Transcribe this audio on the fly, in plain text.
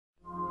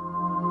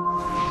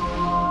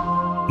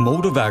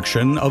Mode of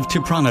action of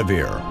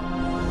Tipranavir.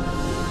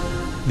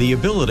 The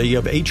ability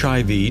of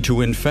HIV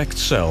to infect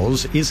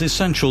cells is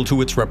essential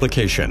to its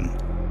replication.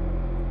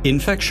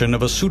 Infection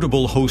of a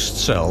suitable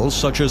host cell,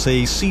 such as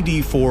a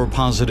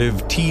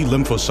CD4-positive T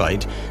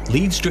lymphocyte,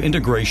 leads to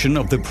integration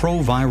of the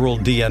proviral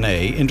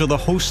DNA into the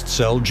host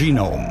cell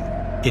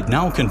genome. It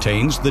now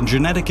contains the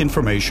genetic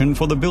information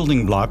for the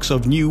building blocks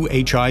of new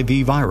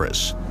HIV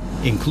virus,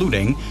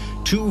 including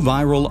 2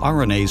 viral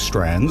RNA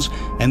strands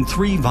and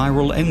 3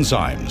 viral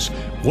enzymes,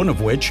 one of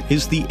which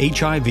is the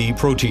HIV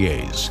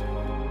protease.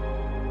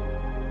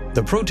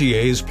 The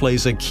protease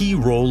plays a key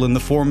role in the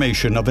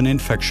formation of an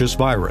infectious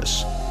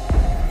virus.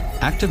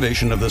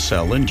 Activation of the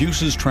cell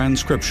induces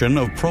transcription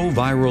of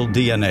proviral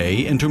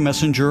DNA into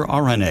messenger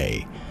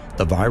RNA.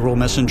 The viral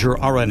messenger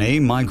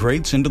RNA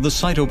migrates into the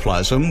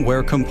cytoplasm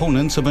where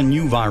components of a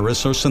new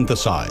virus are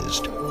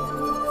synthesized.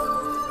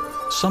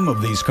 Some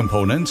of these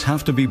components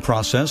have to be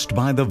processed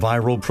by the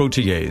viral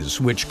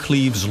protease, which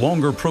cleaves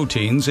longer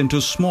proteins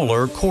into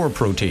smaller core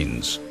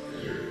proteins.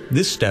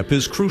 This step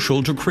is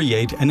crucial to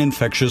create an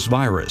infectious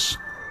virus.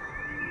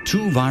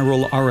 2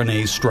 viral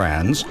RNA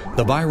strands,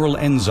 the viral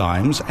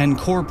enzymes, and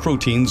core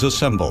proteins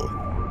assemble.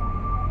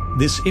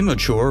 This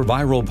immature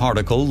viral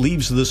particle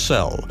leaves the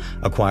cell,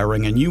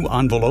 acquiring a new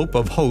envelope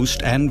of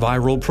host and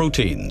viral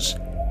proteins.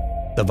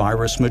 The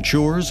virus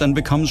matures and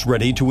becomes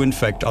ready to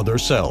infect other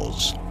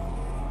cells.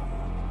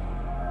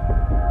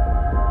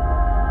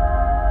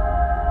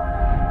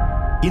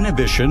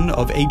 Inhibition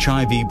of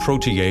HIV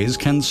protease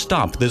can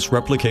stop this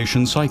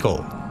replication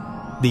cycle.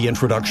 The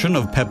introduction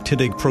of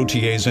peptidic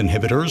protease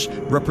inhibitors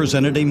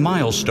represented a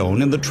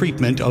milestone in the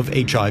treatment of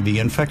HIV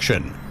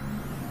infection.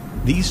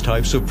 These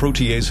types of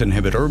protease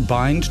inhibitor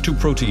bind to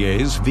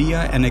protease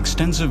via an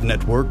extensive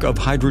network of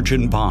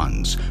hydrogen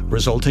bonds,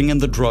 resulting in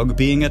the drug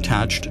being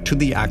attached to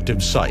the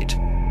active site.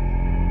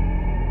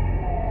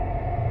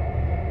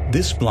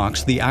 This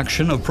blocks the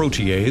action of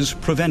protease,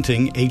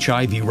 preventing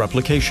HIV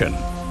replication.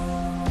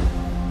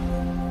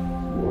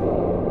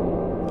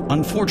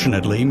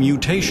 Unfortunately,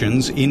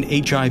 mutations in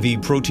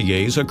HIV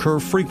protease occur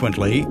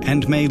frequently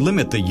and may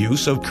limit the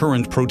use of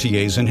current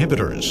protease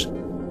inhibitors.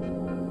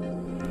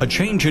 A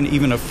change in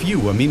even a few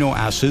amino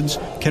acids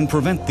can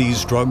prevent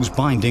these drugs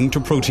binding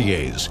to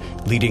protease,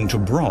 leading to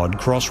broad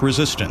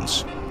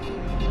cross-resistance.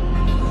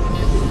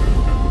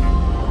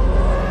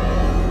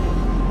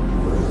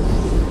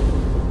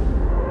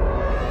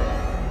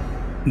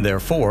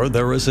 Therefore,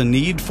 there is a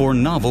need for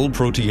novel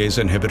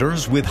protease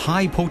inhibitors with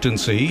high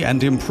potency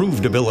and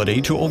improved ability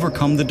to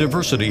overcome the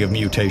diversity of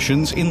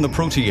mutations in the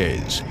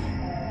protease.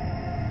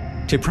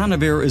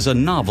 Tipranavir is a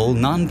novel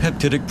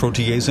non-peptidic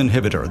protease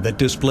inhibitor that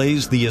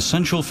displays the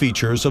essential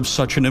features of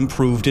such an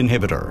improved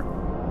inhibitor.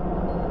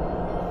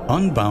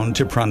 Unbound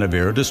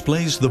Tipranavir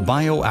displays the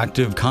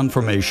bioactive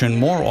conformation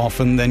more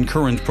often than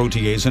current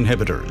protease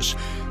inhibitors.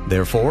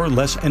 Therefore,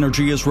 less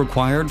energy is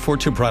required for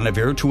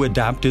Tipranavir to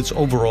adapt its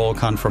overall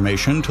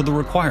conformation to the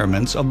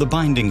requirements of the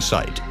binding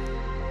site.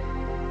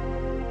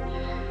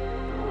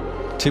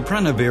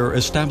 Tipranavir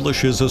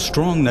establishes a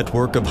strong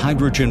network of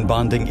hydrogen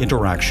bonding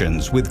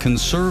interactions with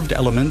conserved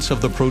elements of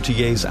the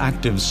protease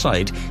active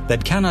site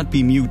that cannot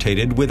be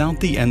mutated without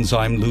the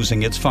enzyme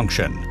losing its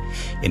function.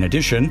 In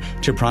addition,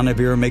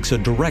 Tipranavir makes a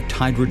direct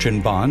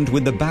hydrogen bond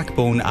with the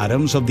backbone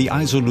atoms of the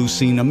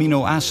isoleucine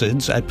amino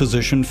acids at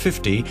position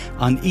 50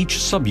 on each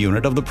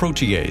subunit of the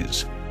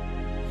protease.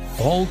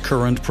 All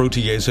current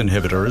protease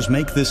inhibitors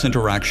make this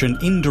interaction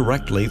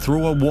indirectly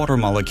through a water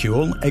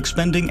molecule,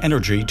 expending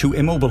energy to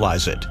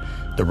immobilize it.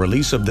 The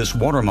release of this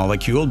water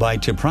molecule by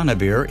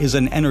Tipranavir is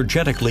an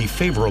energetically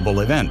favorable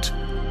event.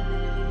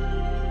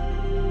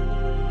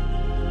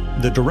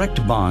 The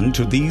direct bond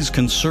to these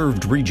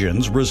conserved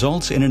regions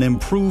results in an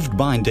improved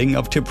binding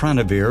of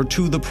Tipranavir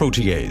to the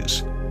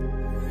protease.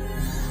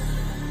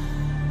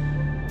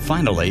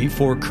 Finally,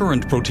 for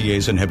current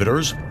protease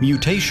inhibitors,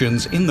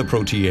 mutations in the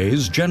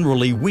protease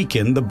generally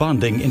weaken the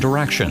bonding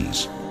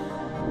interactions.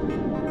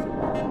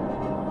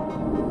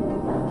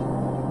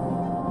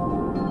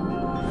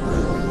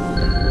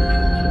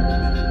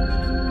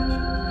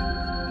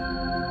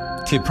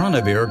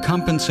 Tipranavir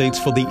compensates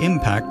for the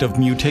impact of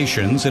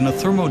mutations in a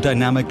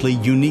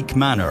thermodynamically unique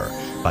manner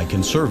by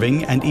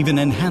conserving and even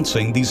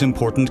enhancing these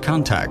important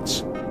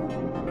contacts.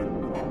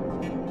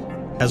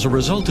 As a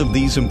result of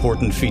these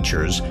important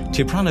features,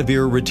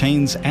 Tipranavir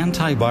retains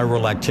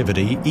antiviral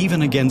activity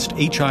even against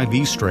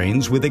HIV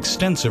strains with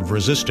extensive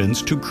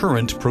resistance to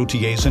current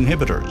protease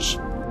inhibitors.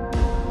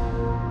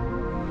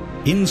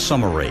 In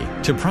summary,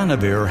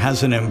 Tipranavir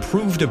has an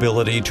improved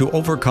ability to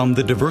overcome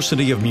the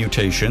diversity of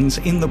mutations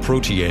in the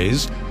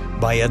protease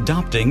by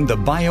adopting the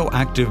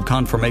bioactive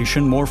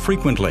conformation more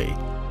frequently,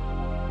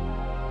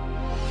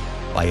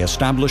 by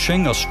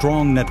establishing a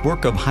strong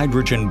network of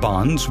hydrogen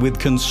bonds with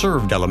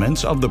conserved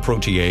elements of the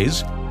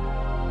protease,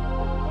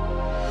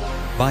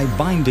 by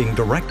binding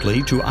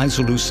directly to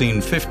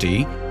isoleucine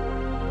 50,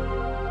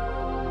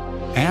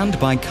 and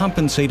by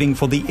compensating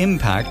for the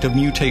impact of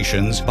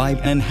mutations by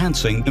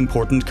enhancing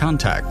important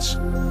contacts.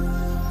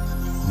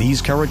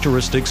 These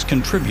characteristics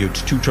contribute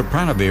to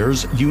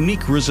Tipranavir's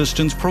unique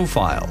resistance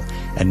profile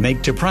and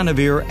make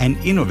Tipranavir an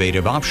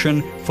innovative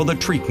option for the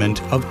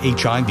treatment of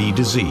HIV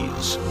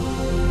disease.